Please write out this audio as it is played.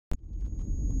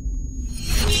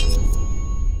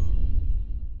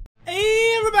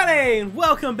Hey, and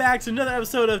welcome back to another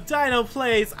episode of Dino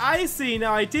Plays ICEY.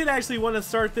 Now, I did actually want to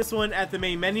start this one at the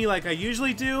main menu like I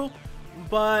usually do,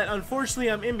 but unfortunately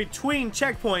I'm in between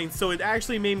checkpoints, so it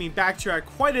actually made me backtrack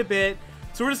quite a bit.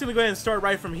 So we're just gonna go ahead and start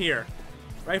right from here,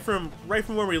 right from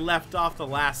where we left off the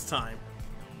last time.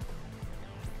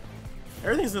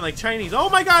 Everything's in like Chinese. Oh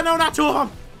my God, no, not two of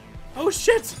them! Oh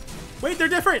shit! Wait, they're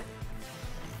different.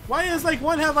 Why does like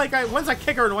one have like one's a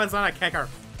kicker and one's not a kicker?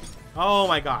 Oh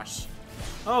my gosh.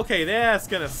 Okay, that's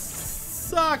gonna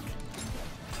suck.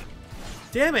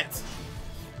 Damn it.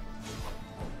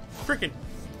 Freaking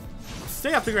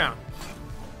stay off the ground.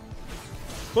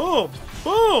 Boom.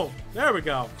 Boom. There we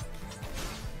go.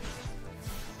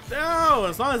 No,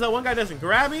 as long as that one guy doesn't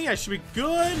grab me, I should be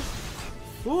good.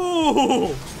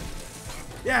 Ooh.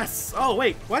 Yes. Oh,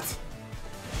 wait. What?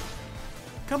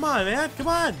 Come on, man. Come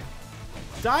on.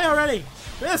 Die already.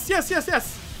 Yes, yes, yes,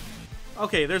 yes.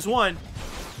 Okay, there's one.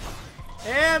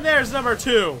 And there's number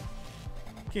two.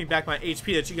 Getting back my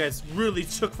HP that you guys really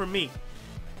took from me.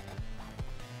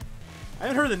 I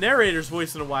haven't heard the narrator's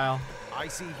voice in a while.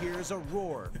 ICEY hears a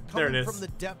roar there it coming is. from the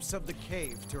depths of the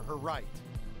cave to her right.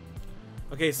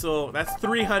 Okay, so that's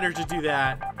 300 to do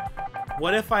that.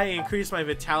 What if I increase my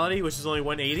vitality, which is only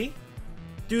 180?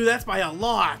 Dude, that's by a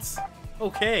lot.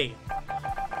 Okay.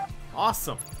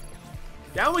 Awesome.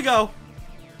 Down we go.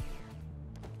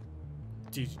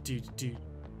 Dude.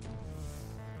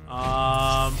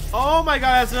 Oh my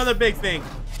God, that's another big thing.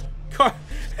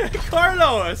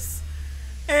 Carlos.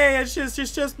 Hey, it's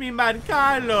just me, man,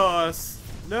 Carlos.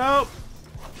 Nope.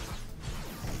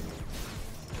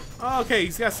 Okay,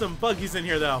 he's got some buggies in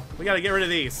here though. We gotta get rid of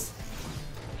these,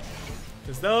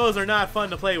 because those are not fun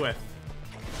to play with.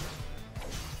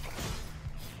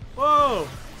 Whoa.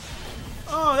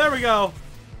 Oh, there we go.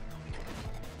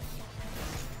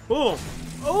 Boom.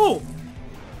 Oh.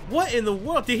 What in the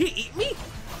world? Did he eat me?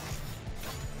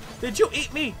 Did you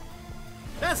eat me?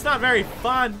 That's not very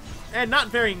fun and not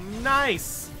very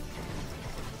nice.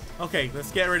 Okay,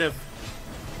 let's get rid of...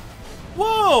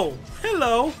 Whoa!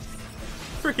 Hello!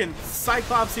 Freaking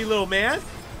cyclopsy little man.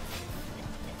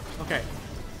 Okay.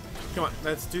 Come on,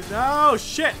 let's do... Oh,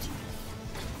 shit!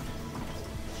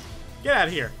 Get out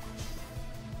of here.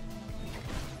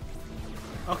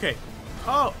 Okay.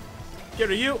 Oh! Get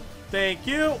rid of you. Thank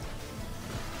you.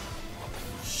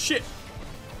 Shit.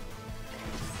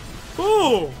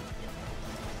 Ooh!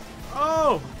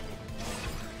 Oh!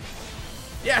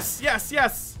 Yes, yes,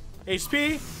 yes!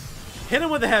 HP. Hit him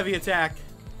with a heavy attack.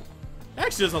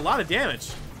 Actually does a lot of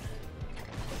damage.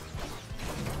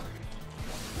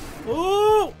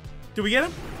 Ooh! Did we get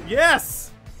him?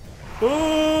 Yes!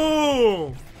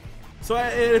 Ooh! So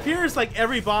it appears like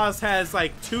every boss has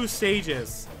like 2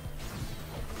 stages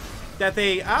that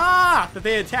they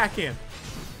attack him.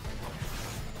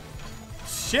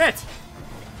 Shit!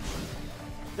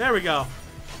 There we go.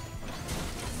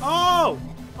 Oh!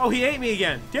 Oh, he ate me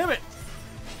again. Damn it.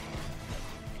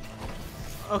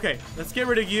 Okay, let's get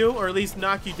rid of you, or at least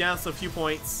knock you down some few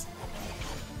points.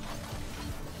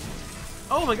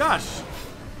 Oh my gosh.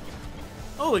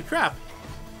 Holy crap.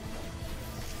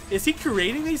 Is he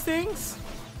creating these things?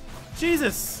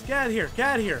 Jesus. Get out of here. Get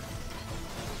out of here.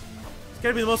 It's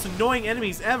gotta be the most annoying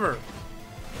enemies ever.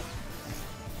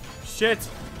 Shit.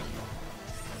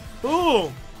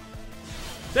 Boom.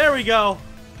 There we go.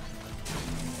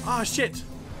 Oh, shit.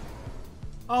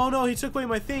 Oh, no, he took away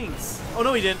my things. Oh,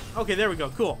 no, he didn't. Okay, there we go.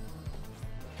 Cool.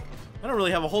 I don't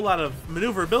really have a whole lot of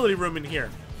maneuverability room in here.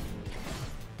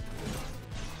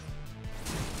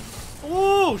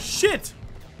 Oh, shit.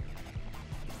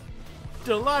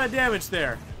 Did a lot of damage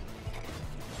there.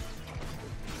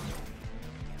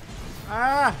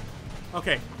 Ah.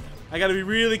 Okay. I gotta be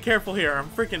really careful here. I'm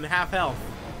freaking half health.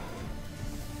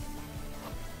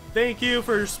 Thank you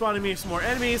for spawning me some more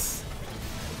enemies,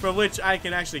 from which I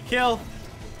can actually kill.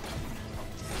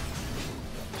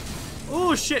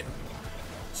 Oh shit!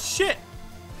 Shit!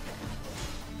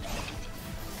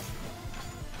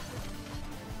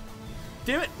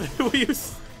 Damn it!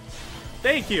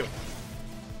 Thank you.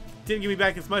 Didn't give me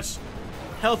back as much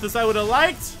health as I would have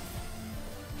liked.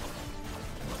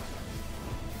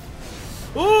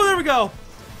 Oh, there we go.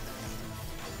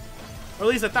 Or at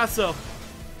least I thought so.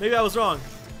 Maybe I was wrong.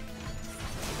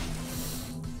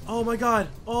 Oh my God.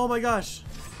 Oh my gosh.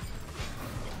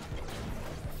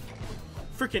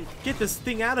 Freaking get this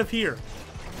thing out of here.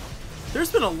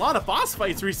 There's been a lot of boss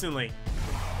fights recently.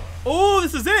 Oh,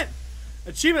 this is it.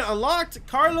 Achievement unlocked.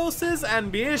 Carlos's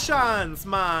ambitions,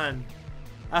 man.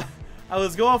 I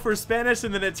was going for Spanish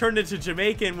and then it turned into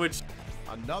Jamaican, which...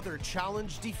 Another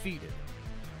challenge defeated.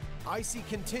 ICEY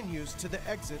continues to the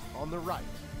exit on the right.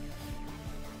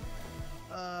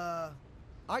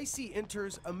 ICEY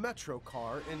enters a metro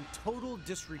car in total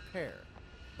disrepair,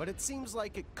 but it seems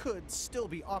like it could still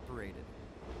be operated.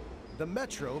 The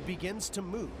metro begins to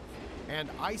move, and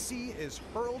ICEY is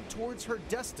hurled towards her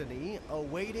destiny,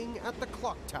 awaiting at the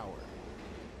clock tower.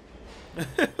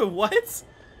 What?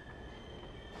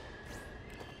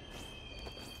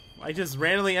 I just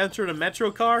randomly entered a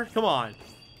metro car? Come on.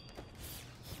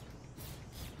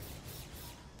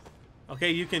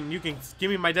 Okay, you can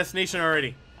give me my destination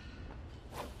already.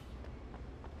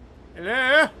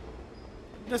 Hello?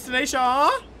 Destination?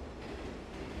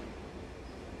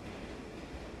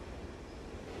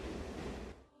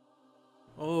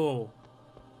 Oh.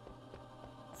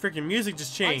 Freaking music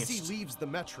just changed. ICEY leaves the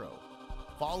metro,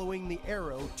 following the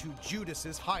arrow to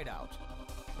Judas's hideout,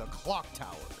 the clock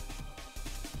tower.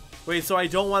 Wait, so I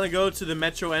don't want to go to the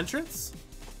metro entrance?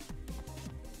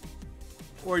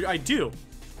 Or I do?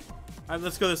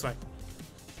 Let's go this way.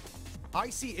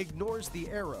 ICEY ignores the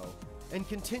arrow and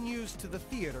continues to the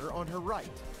theater on her right.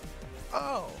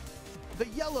 Oh, the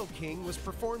Yellow King was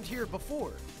performed here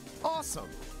before. Awesome.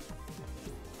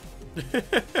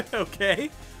 Okay.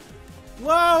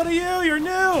 Whoa, what are you? You're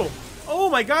new. Oh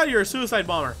my god, you're a suicide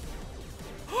bomber.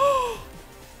 Oh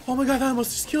my god, that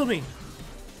almost just killed me.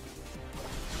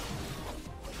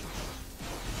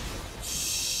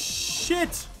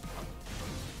 Shit.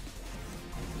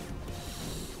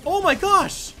 Oh my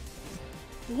gosh.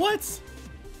 What?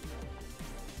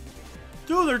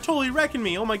 Dude, they're totally wrecking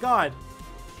me. Oh my god.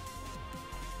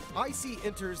 ICEY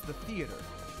enters the theater,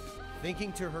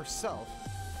 thinking to herself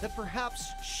that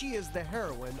perhaps she is the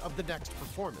heroine of the next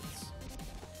performance.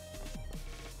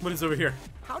 What is over here?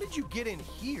 How did you get in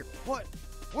here?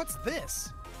 What's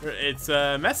this? It's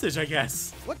a message, I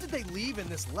guess. What did they leave in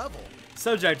this level?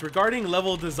 Subject, regarding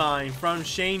level design from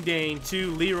Shane Dane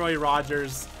to Leroy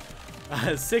Rogers,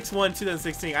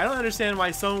 6/1/2016. I don't understand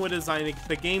why someone would design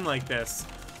the game like this.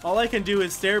 All I can do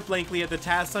is stare blankly at the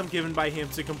tasks I'm given by him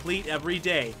to complete every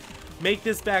day. Make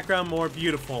this background more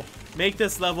beautiful. Make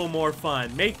this level more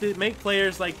fun. Make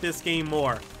players like this game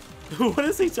more. What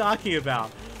is he talking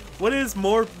about? What is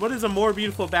a more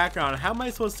beautiful background? How am I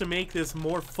supposed to make this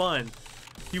more fun?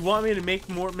 You want me to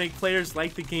make players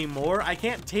like the game more? I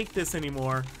can't take this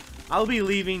anymore. I'll be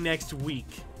leaving next week.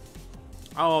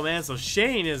 Oh man, so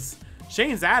Shane's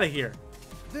out of here.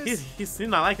 He's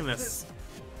not liking this.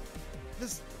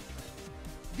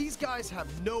 These guys have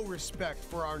no respect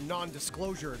for our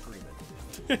non-disclosure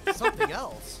agreement. Something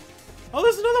else. Oh,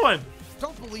 there's another one.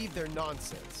 Don't believe their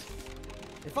nonsense.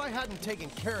 If I hadn't taken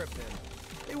care of them,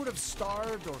 they would have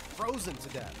starved or frozen to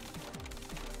death.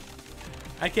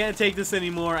 I can't take this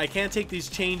anymore. I can't take these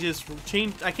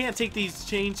I can't take these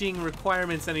changing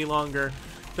requirements any longer.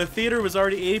 The theater was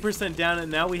already 80% down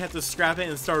and now we have to scrap it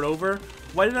and start over.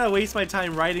 Why did I waste my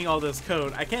time writing all this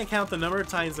code? I can't count the number of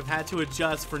times I've had to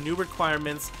adjust for new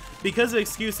requirements because of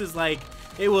excuses like,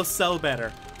 it will sell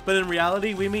better. But in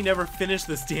reality, we may never finish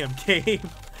this damn game.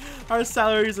 Our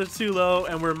salaries are too low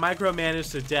and we're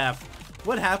micromanaged to death.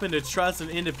 What happened to trust and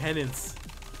independence?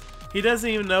 He doesn't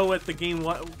even know what game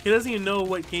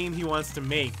he wants to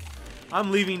make.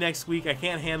 I'm leaving next week. I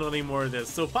can't handle any more of this.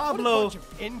 So Pablo, what a bunch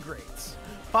of ingrates.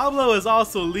 Pablo is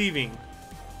also leaving.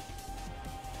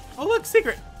 Oh look,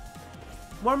 secret.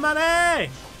 More money.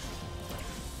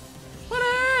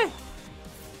 Money.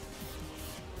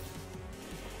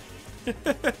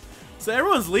 So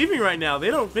everyone's leaving right now. They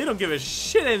don't give a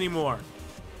shit anymore.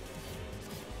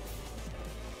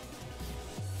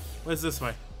 What's this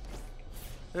way?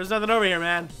 There's nothing over here,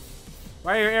 man.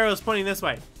 Why are your arrows pointing this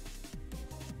way?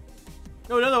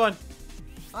 Oh, another one.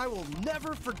 I will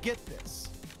never forget this.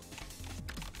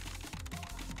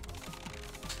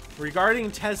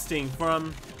 Regarding testing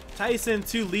from Tyson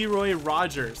to Leroy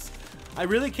Rogers. I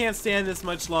really can't stand this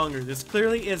much longer. This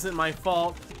clearly isn't my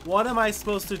fault. What am I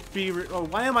supposed to be, or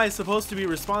why am I supposed to be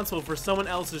responsible for someone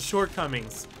else's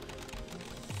shortcomings?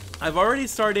 I've already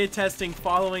started testing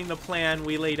following the plan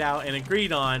we laid out and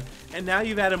agreed on, and now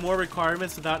you've added more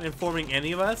requirements without informing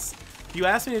any of us? You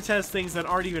asked me to test things that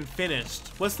aren't even finished.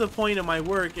 What's the point of my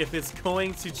work if it's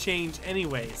going to change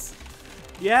anyways?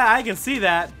 Yeah, I can see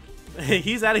that.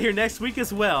 He's out of here next week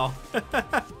as well.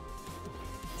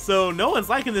 So no one's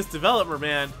liking this developer,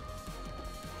 man.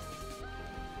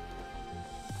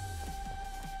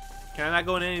 Can I not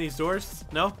go in any of these doors?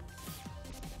 No?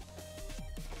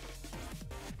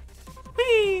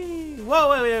 Whee!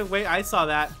 Whoa, wait, I saw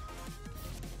that.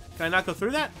 Can I not go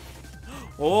through that?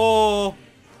 Oh!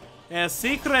 El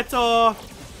secreto!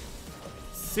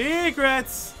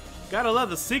 Secrets! Gotta love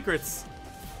the secrets.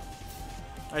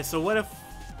 Alright, so what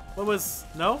was...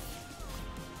 No?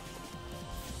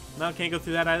 No, can't go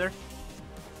through that either?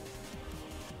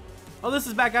 Oh, this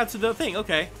is back out to the thing.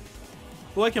 Okay.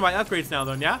 Well, I can buy upgrades now,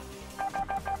 though, yeah?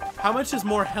 How much is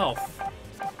more health?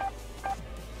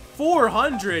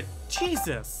 400?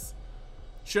 Jesus.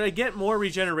 Should I get more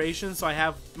regeneration so I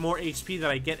have more HP that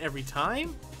I get every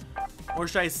time? Or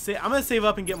should I say... I'm going to save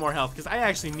up and get more health, because I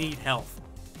actually need health.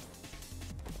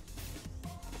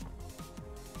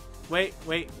 Wait,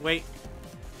 wait, wait.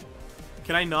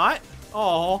 Can I not?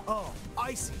 Oh. Oh,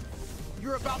 ICEY.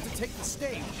 You're about to take the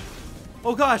stage.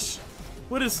 Oh gosh.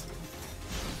 What is...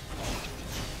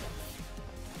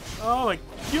 Oh my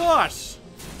gosh.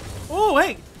 Oh,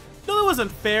 hey. No, that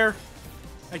wasn't fair.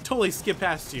 I totally skipped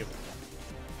past you.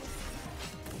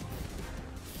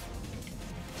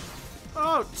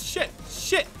 Oh, shit.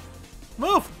 Shit.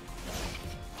 Move.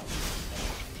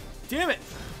 Damn it.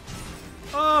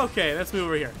 Okay, let's move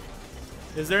over here.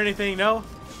 Is there anything? No?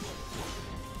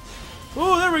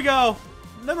 Ooh, there we go.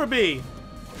 Number B.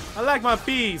 I like my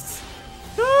B's.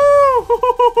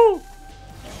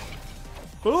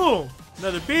 Ooh,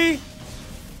 another B.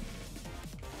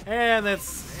 And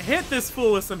let's hit this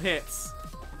fool with some hits.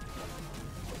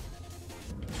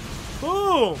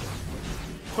 Boom.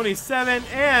 27.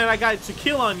 And I got to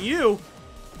kill on you.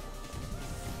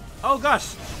 Oh,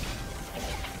 gosh.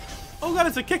 Oh, God,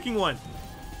 it's a kicking one.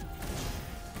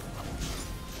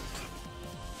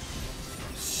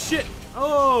 Shit.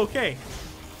 Oh, okay.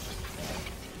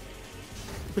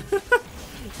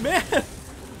 Man,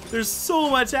 there's so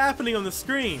much happening on the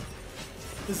screen.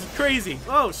 This is crazy.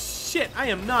 Oh, shit. I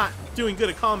am not doing good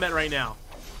at combat right now.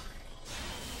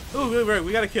 Ooh, wait,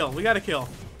 we gotta kill. We gotta kill.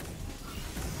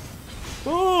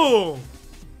 Boom.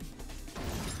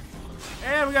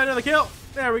 And we got another kill.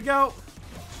 There we go.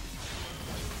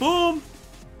 Boom.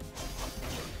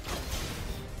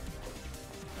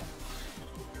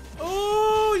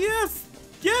 Oh, yes.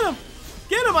 Get him.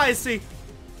 Get him, ICEY.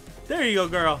 There you go,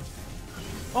 girl.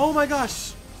 Oh, my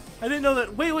gosh. I didn't know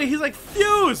that. Wait, he's like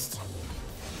fused.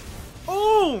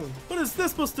 Oh, what is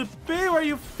this supposed to be? Why are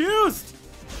you fused?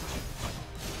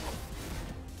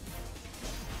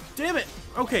 Damn it.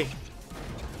 Okay.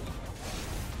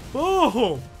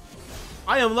 Boom.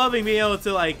 I am loving being able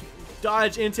to, like,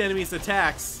 dodge into enemies'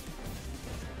 attacks.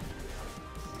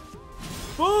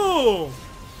 Boom.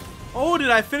 Oh, did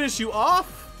I finish you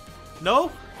off?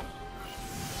 No?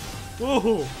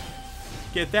 Woohoo.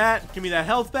 Get that. Give me that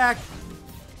health back.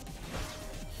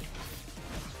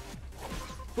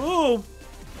 Boom.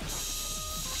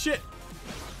 Shit.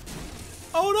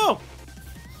 Oh,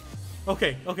 no.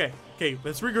 Okay.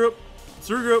 Let's regroup.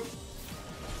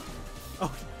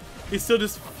 Oh, he's still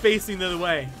just facing the other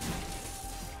way.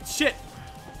 Shit.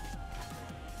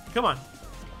 Come on.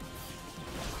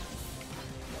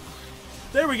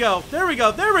 There we go.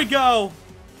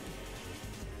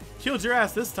 Killed your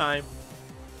ass this time.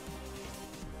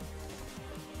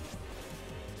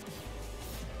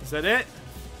 Is that it?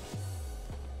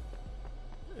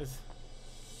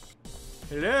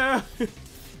 Hello?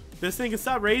 This thing can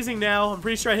stop raising now. I'm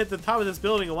pretty sure I hit the top of this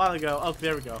building a while ago. Oh,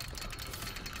 there we go.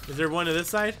 Is there one to this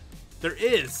side? There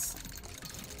is.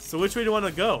 So which way do you want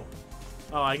to go?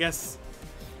 Oh, I guess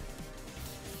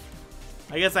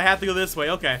I have to go this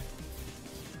way. Okay.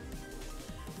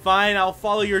 Fine, I'll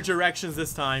follow your directions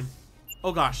this time.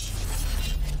 Oh gosh.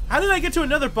 How did I get to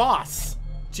another boss?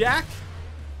 Jack?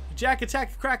 Jack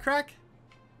attack crack crack?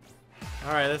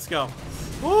 Alright, let's go.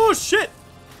 Oh shit!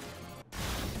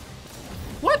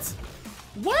 What?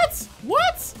 What?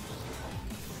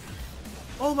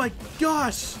 Oh my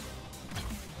gosh!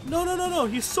 No,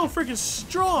 he's so freaking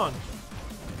strong!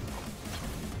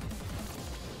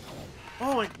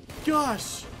 Oh my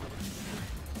gosh!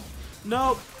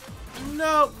 Nope.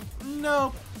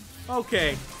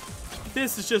 Okay.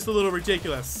 This is just a little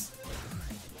ridiculous.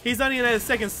 He's not even at his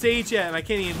second stage yet, and I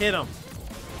can't even hit him.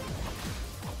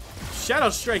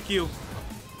 Shadow Strike you.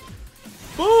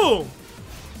 Boom!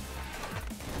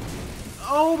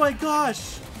 Oh my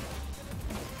gosh.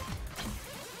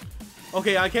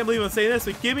 Okay, I can't believe I'm saying this,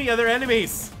 but give me other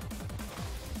enemies.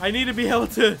 I need to be able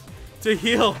to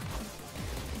heal.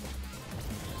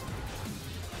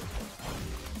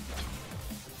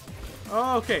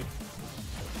 Okay.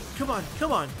 Come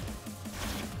on.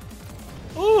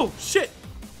 Oh, shit.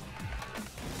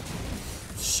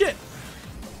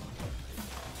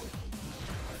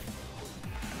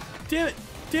 Damn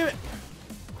it.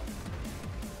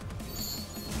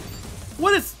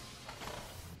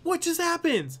 What just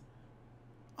happened?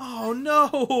 Oh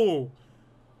no.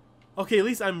 Okay, at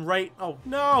least I'm right. Oh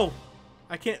no.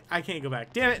 I can't go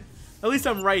back. Damn it. At least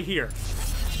I'm right here.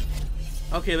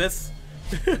 Okay, let's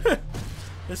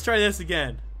let's try this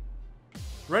again.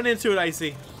 Run into it,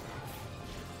 ICEY.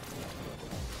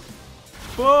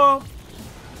 Boom.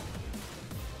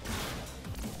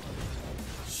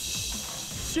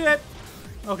 shit.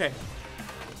 Okay.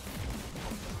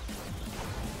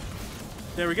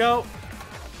 There we go.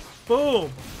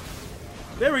 Boom.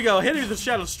 There we go. Hit her with the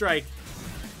Shadow Strike.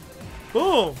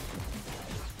 Boom.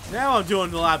 Now I'm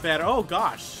doing a lot better. Oh,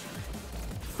 gosh.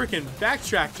 Freaking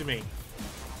backtrack to me.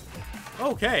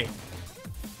 Okay.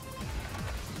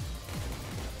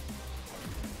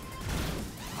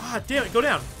 Ah, damn it. Go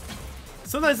down.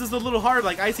 Sometimes it's a little hard,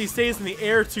 like ICEY stays in the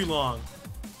air too long.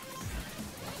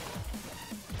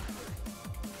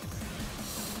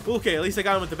 Okay, at least I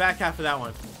got him with the back half of that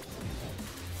one.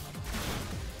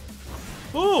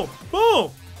 Boom!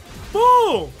 Boom!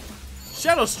 Boom!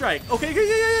 Shadow Strike. Okay,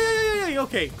 yeah,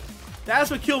 okay.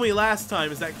 That's what killed me last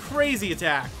time, is that crazy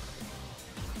attack.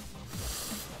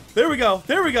 There we go.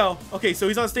 There we go. Okay, so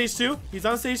he's on stage 2. He's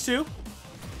on stage 2.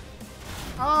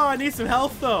 Oh, I need some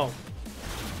health, though.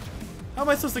 How am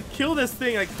I supposed to kill this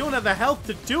thing? I don't have the health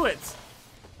to do it.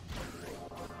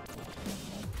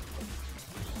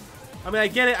 I mean, I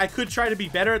get it. I could try to be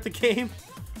better at the game,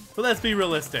 but let's be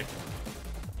realistic.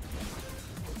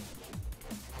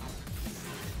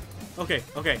 Okay,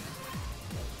 okay.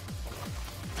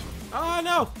 Oh,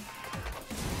 no!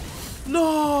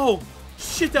 No!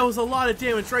 Shit, that was a lot of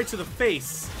damage right to the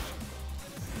face.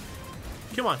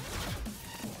 Come on.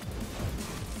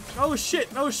 Oh, shit,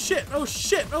 oh, shit, oh,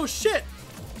 shit, oh, shit!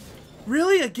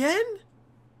 Really? Again?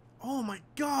 Oh, my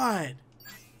God.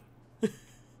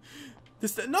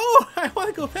 No! I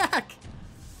want to go back!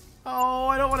 Oh,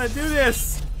 I don't want to do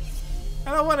this!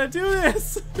 I don't want to do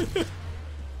this!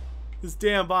 This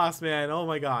damn boss, man. Oh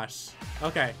my gosh.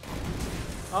 Okay.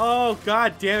 Oh,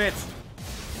 God damn it.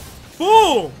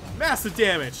 Boom! Massive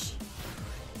damage.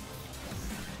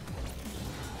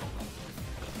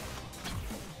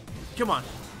 Come on.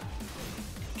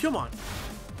 Come on.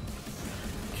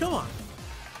 Come on.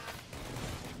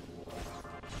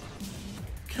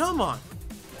 Come on.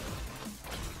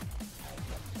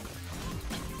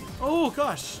 Oh,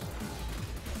 gosh.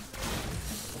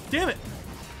 Damn it.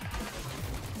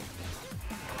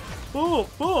 Boom,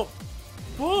 boom,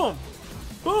 boom,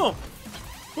 boom,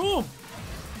 boom.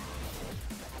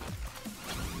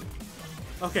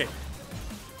 Okay.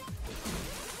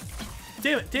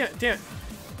 Damn it, damn it, damn it.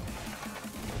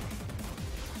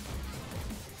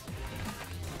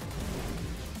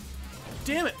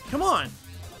 Damn it, come on.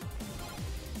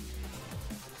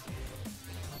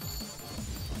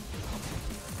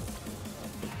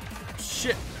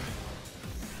 Shit.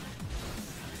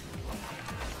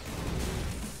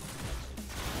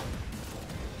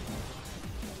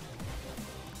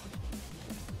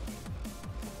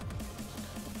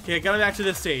 Okay, I got him back to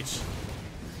this stage.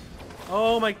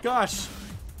 Oh my gosh.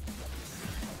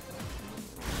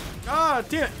 Ah,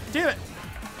 damn it, damn it.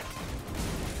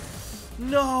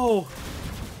 No.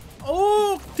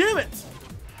 Oh, damn it.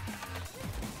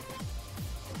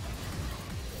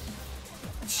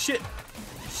 Shit.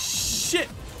 Shit.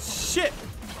 Shit.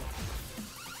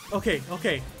 Okay,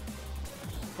 okay.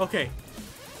 Okay.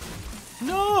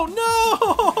 No,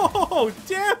 no!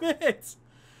 Damn it!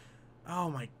 Oh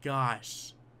my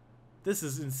gosh. This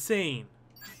is insane.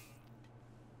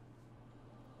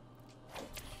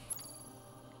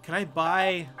 Can I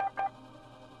buy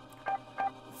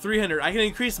 300? I can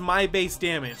increase my base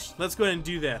damage. Let's go ahead and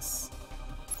do this.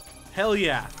 Hell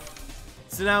yeah.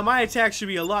 So now my attack should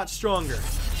be a lot stronger.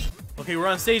 Okay, we're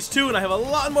on stage 2 and I have a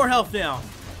lot more health now.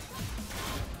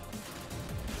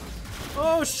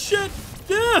 Oh shit!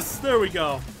 Yes! There we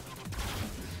go.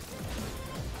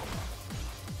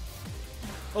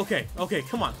 Okay, okay,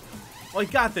 come on. Oh, I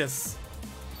got this.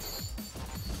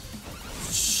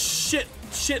 Shit,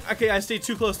 shit. Okay, I stayed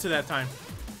too close to that time.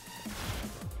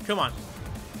 Come on.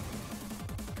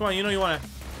 Come on, you know you want to...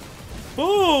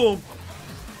 Boom!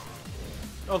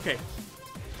 Okay.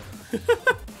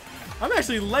 I'm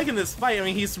actually liking this fight. I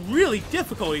mean, he's really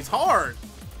difficult. He's hard.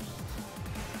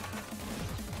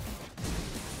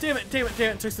 Damn it, damn it,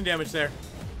 damn it. Took some damage there.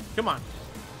 Come on.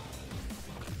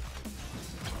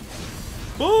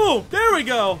 Boom! There we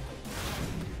go!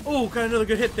 Oh, got another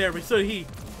good hit there, but so did he.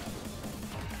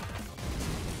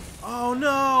 Oh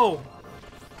no!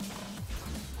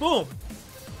 Boom!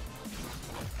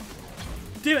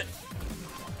 Damn it!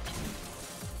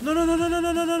 No, no, no, no, no,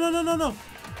 no, no, no, no, no, no, no!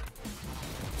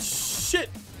 Shit!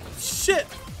 Shit!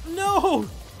 No!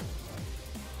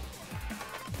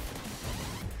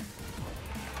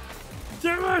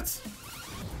 Damn it!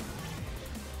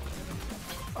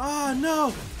 Ah,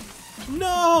 no!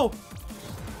 No!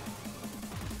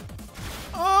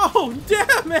 Oh,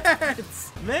 damn it!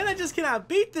 Man, I just cannot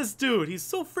beat this dude. He's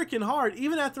so freaking hard.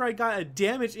 Even after I got a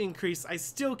damage increase, I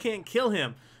still can't kill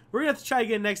him. We're going to have to try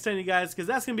again next time, you guys, because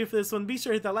that's going to be it for this one. Be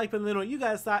sure to hit that like button and let me know what you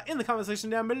guys thought in the comment section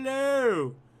down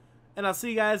below. And I'll see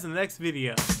you guys in the next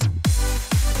video.